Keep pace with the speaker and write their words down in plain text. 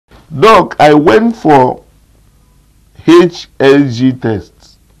Doc, I went for HSG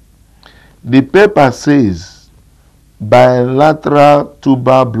tests. The paper says bilateral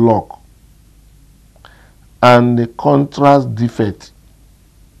tuber block and the contrast defect.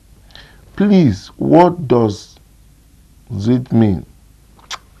 Please, what does it mean?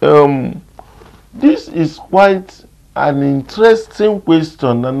 This is quite an interesting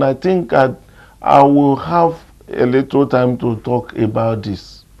question, and I think I will have a little time to talk about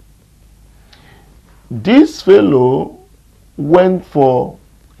this. This fellow went for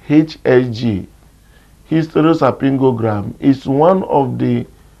HSG, hysterosalpingogram. Is one of the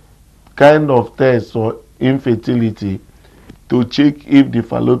kind of tests or infertility to check if the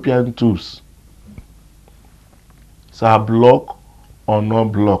fallopian tubes are blocked or not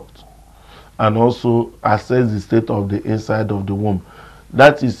blocked, and also assess the state of the inside of the womb.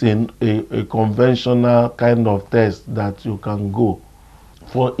 That is a conventional kind of test that you can go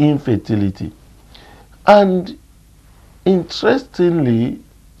for infertility. And interestingly,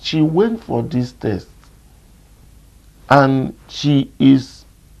 she went for this test, and she is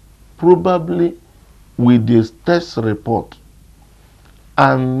probably with this test report,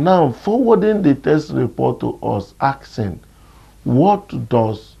 and now forwarding the test report to us, asking, what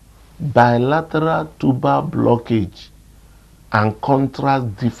does bilateral tuber blockage and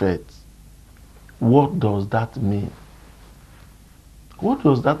contrast defects, what does that mean? What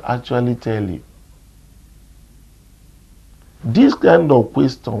does that actually tell you? This kind of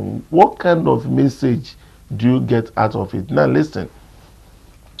question, what kind of message do you get out of it? Now listen,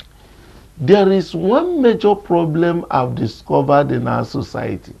 there is one major problem I've discovered in our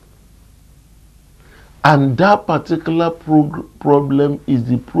society, and that particular problem is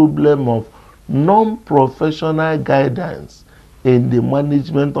the problem of non-professional guidance in the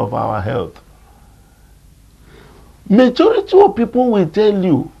management of our health. Majority of people will tell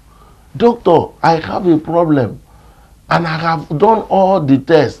you, doctor, I have a problem and I have done all the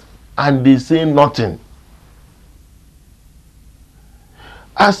tests, and they say nothing.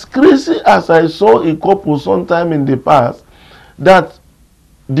 As crazy as I saw a couple sometime in the past, that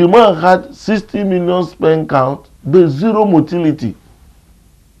the man had 60 million sperm count, but zero motility.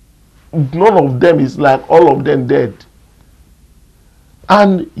 None of them is like all of them dead.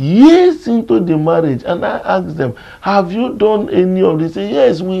 And years into the marriage, and I asked them, have you done any of this? They say,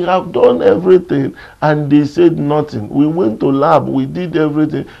 yes, we have done everything. And they said nothing. We went to lab, we did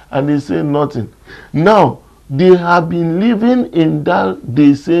everything, and they said nothing. Now, they have been living in that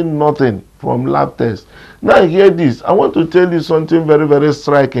they say nothing from lab tests. Now hear this. I want to tell you something very, very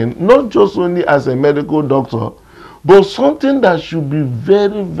striking. Not just only as a medical doctor, but something that should be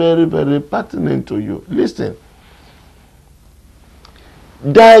very, very, very pertinent to you. Listen.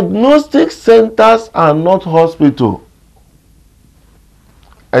 Diagnostic centers are not hospital.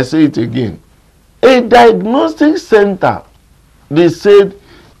 I say it again. A diagnostic center, they said,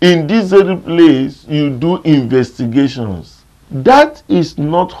 in this very place, you do investigations. That is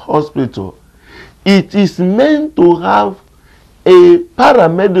not hospital. It is meant to have a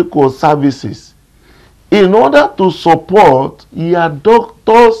paramedical services in order to support your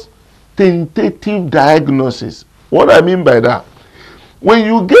doctor's tentative diagnosis. What I mean by that, when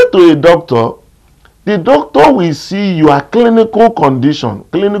you get to a doctor, the doctor will see your clinical condition,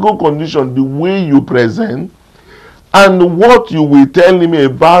 the way you present, and what you will tell him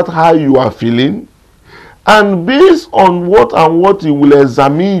about how you are feeling, and based on what he will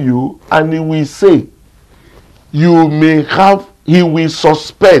examine you, and he will say, you may have, he will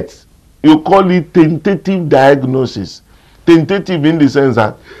suspect, you call it tentative diagnosis. Tentative in the sense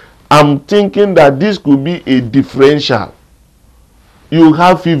that I'm thinking that this could be a differential. You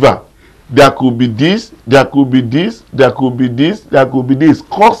have fever, there could be this, there could be this, there could be this, there could be this,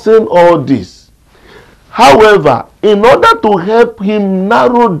 causing all this. However, in order to help him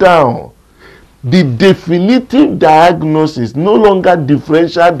narrow down the definitive diagnosis, no longer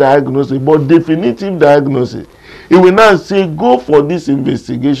differential diagnosis, but definitive diagnosis, he will now say, go for this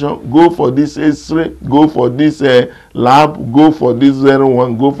investigation, go for this X-ray, go for this lab, go for this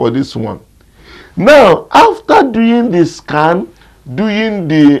 01, go for this one. Now, after doing the scan, doing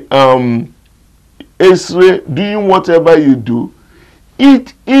the X-ray, doing whatever you do,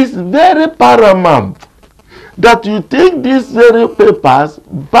 it is very paramount that you take these very papers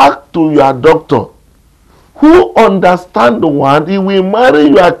back to your doctor, who understand the one. He will marry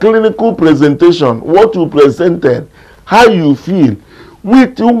your clinical presentation, what you presented, how you feel,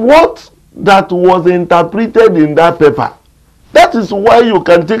 with what that was interpreted in that paper. That is why you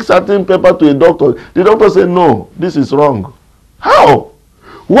can take certain paper to a doctor. The doctor say, no, this is wrong. How?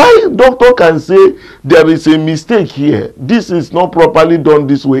 Why doctor can say there is a mistake here, this is not properly done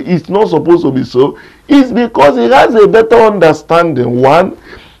this way, it's not supposed to be so, is because he has a better understanding, one,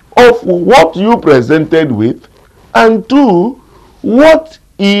 of what you presented with, and two, what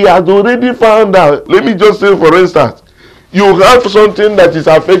he has already found out. Let me just say, for instance, you have something that is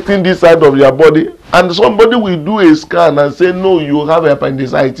affecting this side of your body, and somebody will do a scan and say, no, you have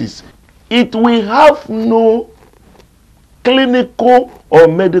appendicitis. It will have no clinical or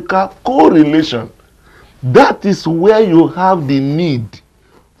medical correlation. That is where you have the need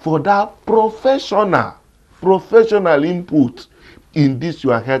for that professional input in this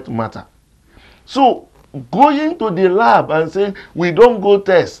your health matter. So going to the lab and saying we don't go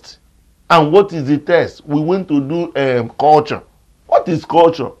test, and what is the test? We went to do culture. What is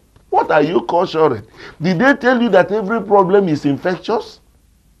culture? What are you culturing? Did they tell you that every problem is infectious?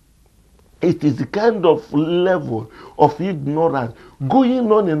 It is the kind of level of ignorance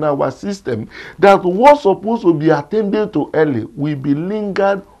going on in our system that what's supposed to be attended to early will be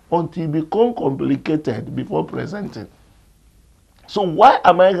lingered until it becomes complicated before presenting. So why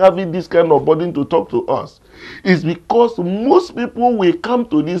am I having this kind of burden to talk to us? It's because most people will come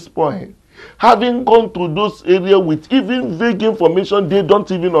to this point having gone to those areas with even vague information they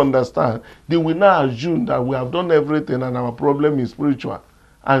don't even understand. They will now assume that we have done everything and our problem is spiritual.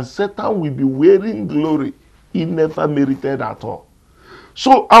 And Satan will be wearing glory he never merited at all.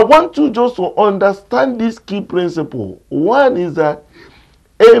 So I want you just to understand this key principle. One is that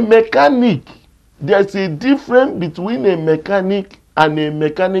a mechanic, there's a difference between a mechanic and a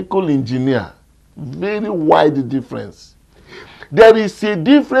mechanical engineer. Very wide difference. There is a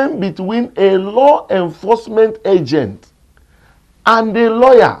difference between a law enforcement agent and a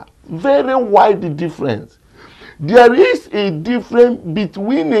lawyer. Very wide difference. There is a difference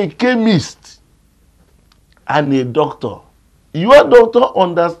between a chemist and a doctor. Your doctor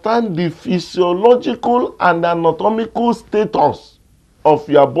understands the physiological and anatomical status of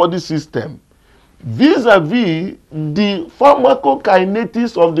your body system vis-a-vis the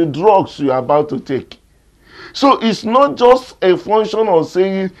pharmacokinetics of the drugs you are about to take. So it's not just a function of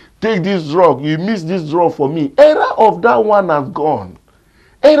saying, take this drug, you miss this drug for me. Era of that one has gone.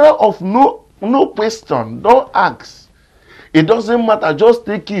 Era of no question, don't ask. It doesn't matter, just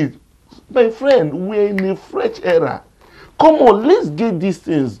take it. My friend, we're in a fresh era. Come on, let's get these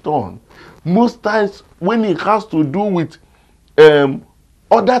things done. Most times when it has to do with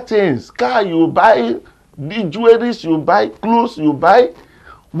other things, car you buy, the jewelries you buy, clothes you buy,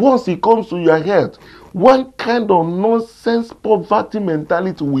 once it comes to your health, one kind of nonsense poverty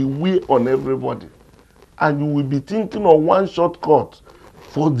mentality will weigh on everybody. And you will be thinking of one shortcut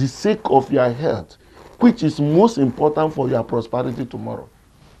for the sake of your health, which is most important for your prosperity tomorrow.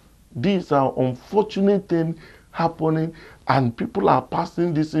 These are unfortunate things happening, and people are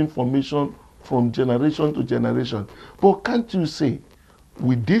passing this information from generation to generation. But can't you say,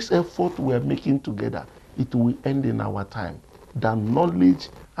 with this effort we are making together, it will end in our time, that knowledge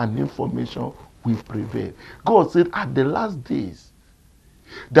and information will prevail. God said at the last days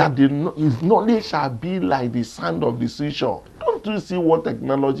that his knowledge shall be like the sand of the seashore. Don't you see what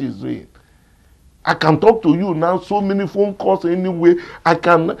technology is doing? I can talk to you now, so many phone calls anyway. I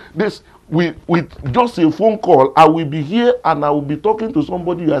can, with just a phone call, I will be here and I will be talking to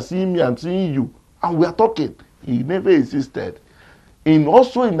somebody. You are seeing me, I'm seeing you, and we are talking. He never existed. And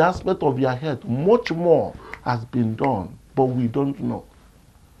also in the aspect of your health, much more has been done, but we don't know.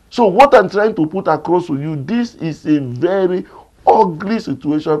 So what I'm trying to put across to you, this is a very ugly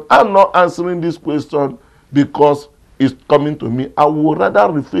situation. I'm not answering this question because it's coming to me. I would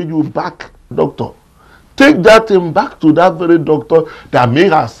rather refer you back, doctor. Take that thing back to that very doctor that may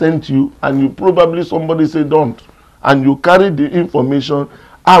have sent you, and you probably somebody say don't, and you carry the information.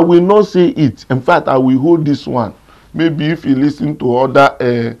 I will not say it. In fact, I will hold this one. Maybe if you listen to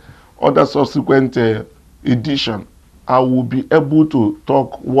other subsequent edition, I will be able to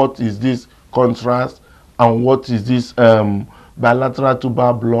talk what is this contrast and what is this bilateral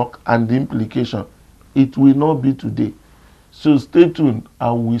tuber block and the implication. It will not be today. So stay tuned.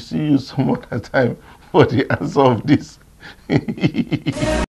 I will see you some other time for the answer of this.